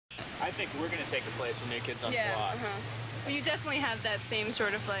I think we're going to take the place of New Kids on the Yeah, Block. Well, you definitely have that same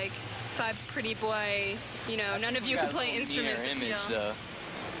sort of like five pretty boy, you know, none of you can play instruments. Meaner image, though.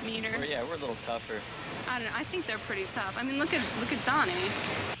 Meaner? Yeah, we're a little tougher. I don't know, I think they're pretty tough. I mean, look at Donnie.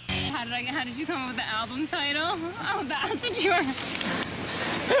 How did you come up with the album title? Oh, that's what you were...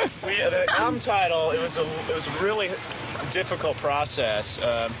 The album title, it was a really difficult process.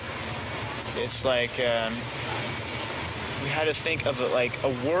 It's like we had to think of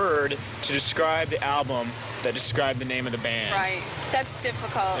a word to describe the album that described the name of the band. Right, that's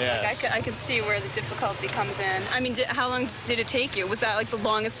difficult. Yes. Like I could see where the difficulty comes in. I mean, how long did it take you? Was that like the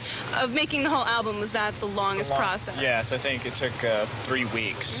longest of making the whole album? Was that the longest process? Yes, I think it took 3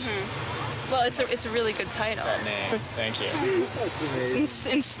 weeks. Well, it's a really good title. That name, thank you. It's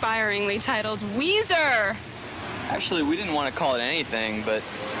inspiringly titled Weezer. Actually, we didn't want to call it anything, but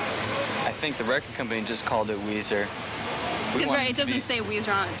I think the record company just called it Weezer. Because right, it doesn't say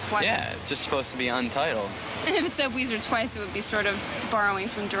Weezer on it twice. Yeah, it's just supposed to be untitled. And if it said Weezer twice, it would be sort of borrowing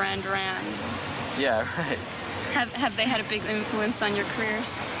from Duran Duran. Yeah, right. Have they had a big influence on your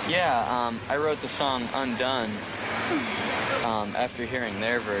careers? Yeah, I wrote the song Undone after hearing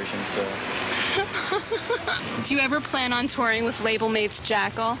their version, so... Do you ever plan on touring with label mates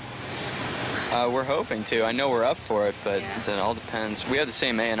Jackal? We're hoping to. I know we're up for it, but it all depends. We have the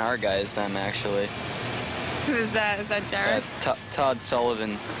same A&R guy as them, actually. Who is that? Is that Derek? Todd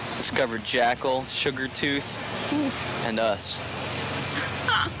Sullivan discovered Jackal, Sugartooth, and us.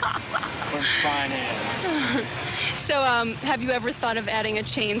 We're fine hands. So, have you ever thought of adding a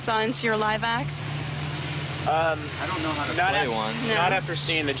chainsaw into your live act? I don't know how to play one. No. Not after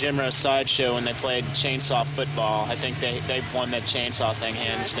seeing the Jim Rose sideshow when they played chainsaw football. I think they won that chainsaw thing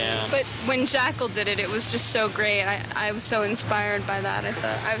hands down. But when Jackal did it, it was just so great. I was so inspired by that.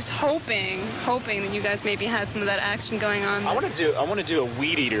 I was hoping that you guys maybe had some of that action going on. I want to do a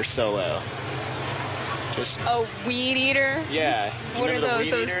weed eater solo. Just a weed eater? Yeah. What are those?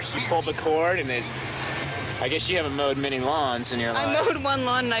 Weed eaters? You pull the cord and they. I guess you haven't mowed many lawns in your life. I mowed one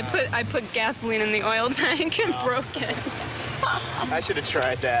lawn and I put gasoline in the oil tank and broke it. I should have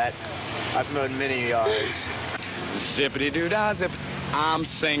tried that. I've mowed many yards. Zippity-doo-dah, zip. I'm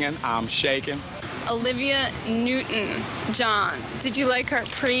singing, I'm shaking. Olivia Newton-John. Did you like her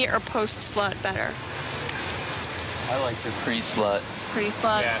pre or post slut better? I like the pre-slut.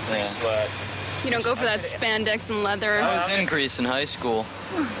 Pre-slut? Yeah, pre-slut. You don't go for that spandex and leather? I was in Grease in high school.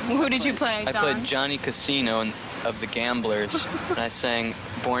 Who did you play, John? I played Johnny Casino of the Gamblers, and I sang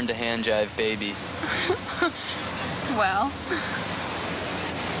Born to Hand Jive Baby. Well,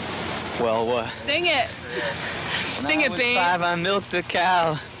 what? Sing it. Sing it, babe. 5, I milked a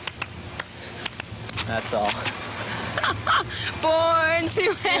cow. That's all. Born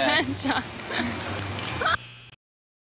to hand jive.